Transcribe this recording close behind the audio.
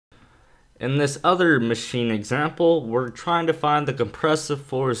In this other machine example, we're trying to find the compressive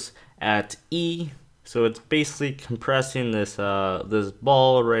force at E. So it's basically compressing this this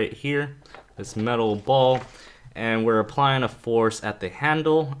ball right here, this metal ball, and we're applying a force at the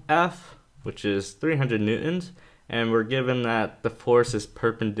handle F, which is 300 newtons, and we're given that the force is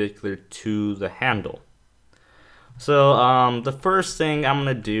perpendicular to the handle. So the first thing I'm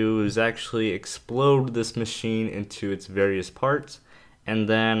going to do is actually explode this machine into its various parts, and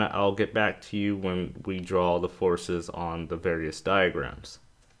then I'll get back to you when we draw the forces on the various diagrams.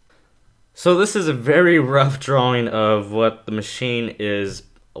 So this is a very rough drawing of what the machine is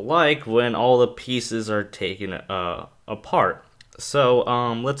like when all the pieces are taken apart. So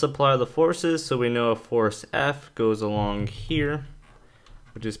let's apply the forces. So we know a force F goes along here,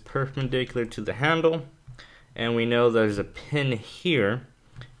 which is perpendicular to the handle. And we know there's a pin here,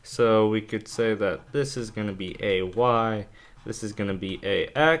 so we could say that this is going to be AY, this is going to be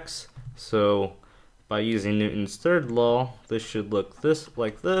AX. So by using Newton's third law, this should look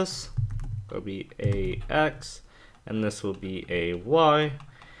like this. It'll be AX, and this will be AY.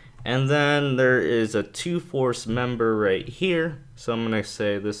 And then there is a two-force member right here, so I'm going to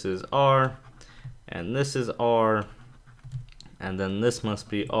say this is R, and this is R. And then this must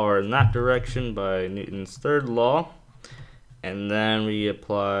be R in that direction by Newton's third law. And then we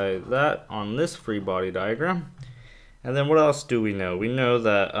apply that on this free body diagram. And then what else do we know? We know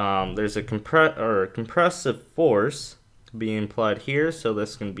that there's a compressive force being applied here. So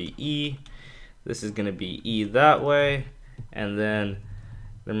this is going to be E. This is going to be E that way. And then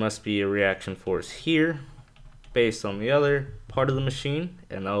there must be a reaction force here based on the other part of the machine.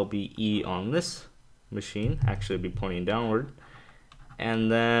 And that'll be E on this machine. Actually, it'll be pointing downward.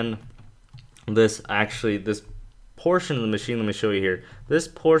 And then this portion of the machine, let me show you here. This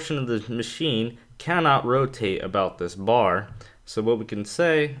portion of the machine cannot rotate about this bar. So what we can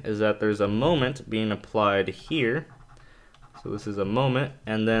say is that there's a moment being applied here. So this is a moment,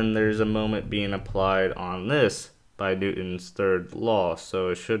 and then there's a moment being applied on this by Newton's third law. So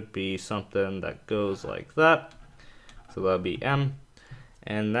it should be something that goes like that. So that'll be M.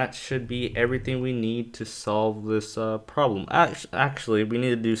 And that should be everything we need to solve this problem. Actually, we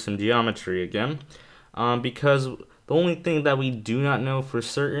need to do some geometry again, because the only thing that we do not know for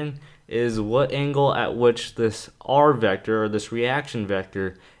certain is what angle at which this R vector, or this reaction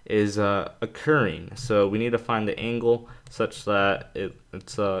vector, is occurring. So we need to find the angle such that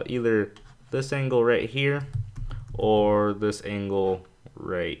it's either this angle right here or this angle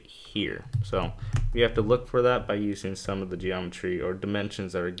right here. So we have to look for that by using some of the geometry or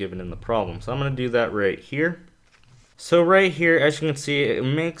dimensions that are given in the problem. So I'm going to do that right here. So right here, as you can see, it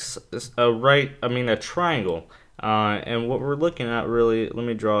makes a triangle. And what we're looking at, really, let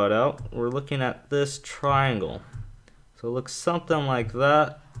me draw it out. We're looking at this triangle. So it looks something like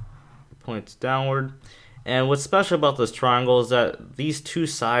that. It points downward. And what's special about this triangle is that these two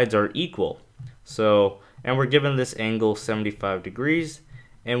sides are equal. So, and we're given this angle 75 degrees.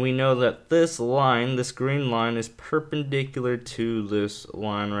 And we know that this line, this green line, is perpendicular to this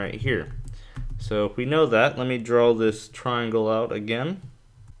line right here. So if we know that, let me draw this triangle out again.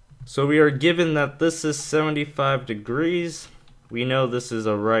 So we are given that this is 75 degrees. We know this is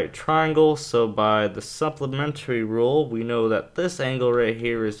a right triangle, so by the supplementary rule, we know that this angle right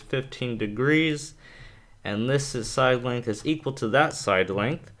here is 15 degrees, and this side length is equal to that side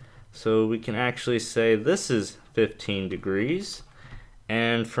length. So we can actually say this is 15 degrees.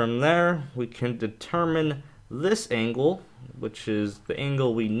 And from there, we can determine this angle, which is the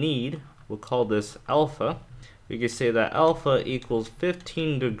angle we need. We'll call this alpha. We can say that alpha equals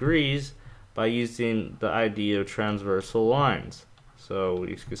 15 degrees by using the idea of transversal lines. So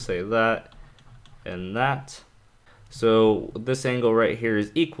we could say that and that. So this angle right here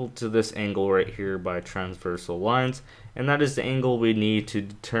is equal to this angle right here by transversal lines. And that is the angle we need to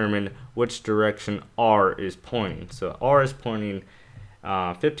determine which direction R is pointing. So R is pointing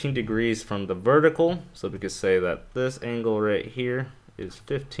 15 degrees from the vertical, so we could say that this angle right here is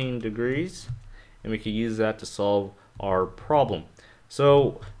 15 degrees, and we could use that to solve our problem.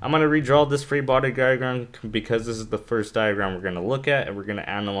 So I'm going to redraw this free body diagram because this is the first diagram we're going to look at, and we're going to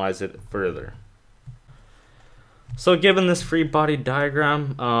analyze it further. So given this free body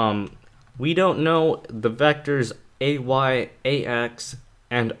diagram, we don't know the vectors AY, AX,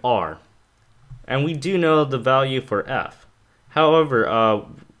 and R, and we do know the value for F. However,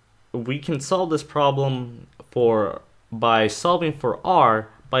 we can solve this problem by solving for R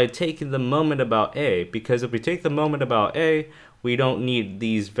by taking the moment about A, because if we take the moment about A, we don't need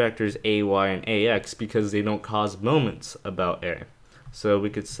these vectors AY and AX because they don't cause moments about A. So we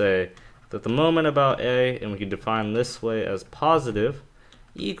could say that the moment about A, and we can define this way as positive,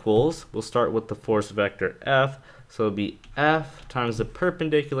 equals, we'll start with the force vector F, so it'll be F times the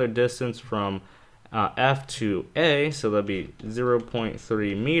perpendicular distance from F to A, so that'll be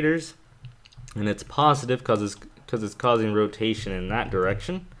 0.3 meters, and it's positive because it's causing rotation in that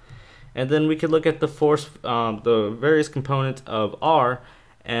direction. And then we could look at the force, the various components of R,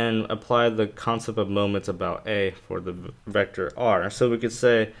 and apply the concept of moments about A for the vector R. So we could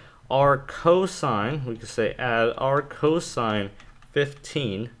say R cosine, we could say add R cosine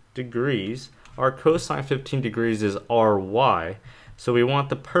 15 degrees. R cosine 15 degrees is RY. So we want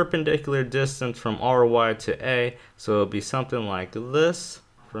the perpendicular distance from RY to A, so it'll be something like this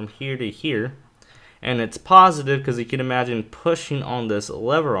from here to here. And it's positive because you can imagine pushing on this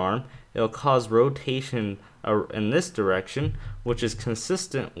lever arm, it'll cause rotation in this direction, which is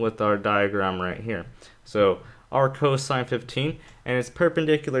consistent with our diagram right here. So R cosine 15 and its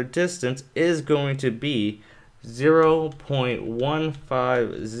perpendicular distance is going to be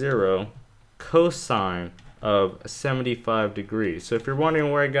 0.150 cosine of 75 degrees. So if you're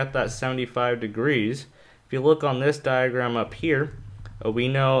wondering where I got that 75 degrees, if you look on this diagram up here, we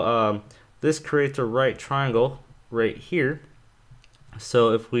know this creates a right triangle right here.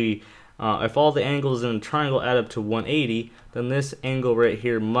 So if all the angles in a triangle add up to 180, then this angle right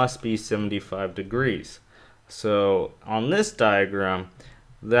here must be 75 degrees. So on this diagram,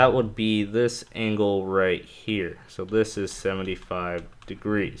 that would be this angle right here. So this is 75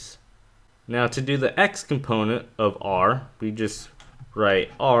 degrees. Now to do the x component of R, we just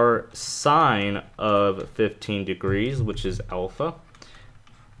write R sine of 15 degrees, which is alpha.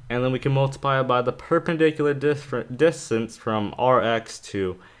 And then we can multiply it by the perpendicular distance from Rx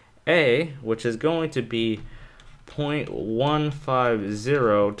to A, which is going to be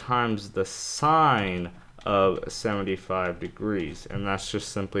 0.150 times the sine of 75 degrees. And that's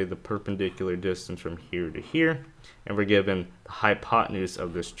just simply the perpendicular distance from here to here. And we're given the hypotenuse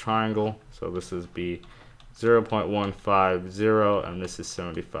of this triangle. So this is be 0.150 and this is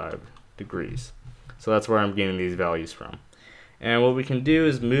 75 degrees. So that's where I'm getting these values from. And what we can do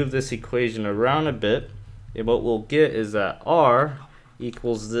is move this equation around a bit, and what we'll get is that R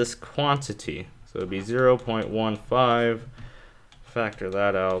equals this quantity. So it'll be 0.15, factor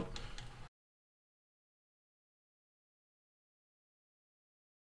that out.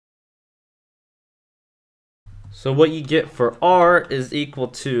 So what you get for R is equal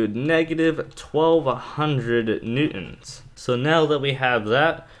to negative 1200 newtons. So now that we have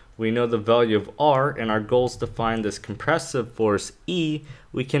that, we know the value of R, and our goal is to find this compressive force E.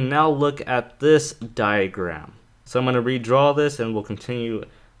 We can now look at this diagram. So I'm going to redraw this and we'll continue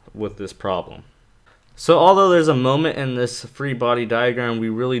with this problem. So although there's a moment in this free body diagram, we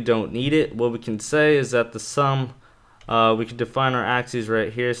really don't need it. What we can say is that the sum, we can define our axes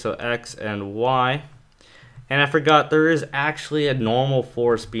right here, so X and Y. And I forgot, there is actually a normal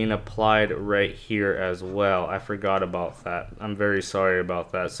force being applied right here as well. I forgot about that. I'm very sorry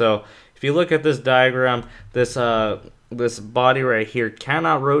about that. So if you look at this diagram, this body right here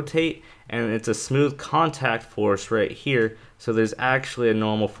cannot rotate, and it's a smooth contact force right here. So there's actually a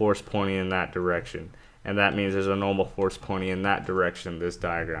normal force pointing in that direction. And that means there's a normal force pointing in that direction in this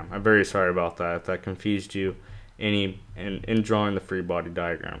diagram. I'm very sorry about that if that confused you in drawing the free body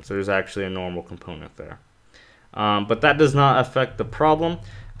diagram. So there's actually a normal component there. But that does not affect the problem.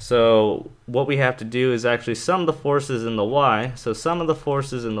 So what we have to do is actually sum the forces in the y. So sum of the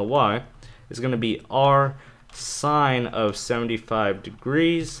forces in the y is going to be R sine of 75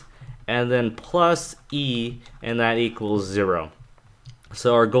 degrees and then plus E, and that equals 0.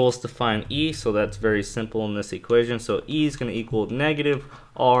 So our goal is to find E, so that's very simple in this equation. So E is going to equal negative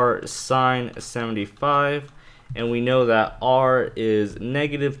R sine 75, and we know that R is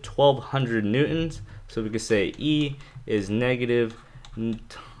negative 1200 newtons. So we could say E is negative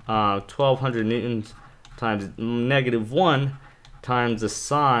 1200 newtons times negative 1 times the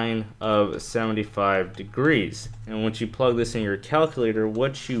sine of 75 degrees. And once you plug this in your calculator,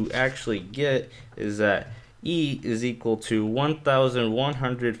 what you actually get is that E is equal to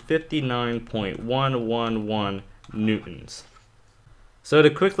 1159.111 newtons. So to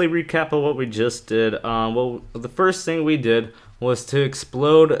quickly recap of what we just did, the first thing we did was to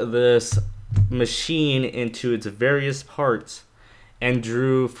explode this machine into its various parts and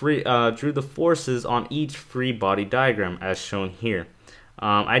drew the forces on each free body diagram as shown here.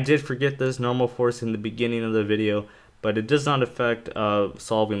 I did forget this normal force in the beginning of the video, but it does not affect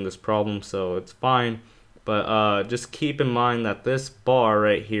solving this problem, so it's fine. But just keep in mind that this bar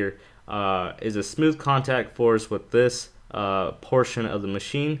right here is a smooth contact force with this portion of the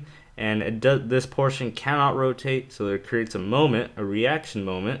machine, and this portion cannot rotate, so it creates a moment, a reaction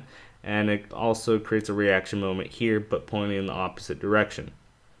moment. And it also creates a reaction moment here, but pointing in the opposite direction.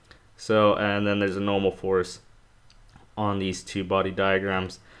 So, and then there's a normal force on these two body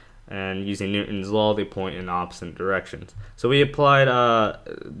diagrams, and using Newton's law they point in opposite directions. So we applied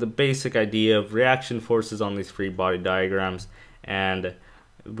the basic idea of reaction forces on these free body diagrams, and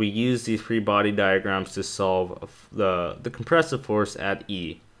we used these free body diagrams to solve the compressive force at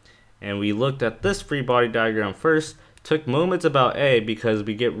E. And we looked at this free body diagram first, took moments about A because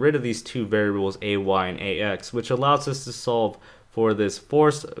we get rid of these two variables A, Y, and AX, which allows us to solve for this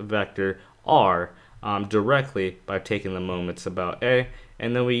force vector R directly by taking the moments about A.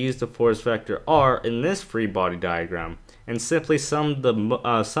 And then we use the force vector R in this free body diagram and simply sum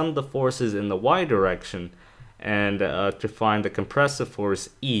the forces in the Y direction, and to find the compressive force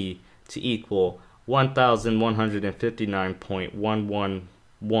E to equal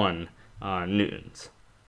 1,159.111 newtons.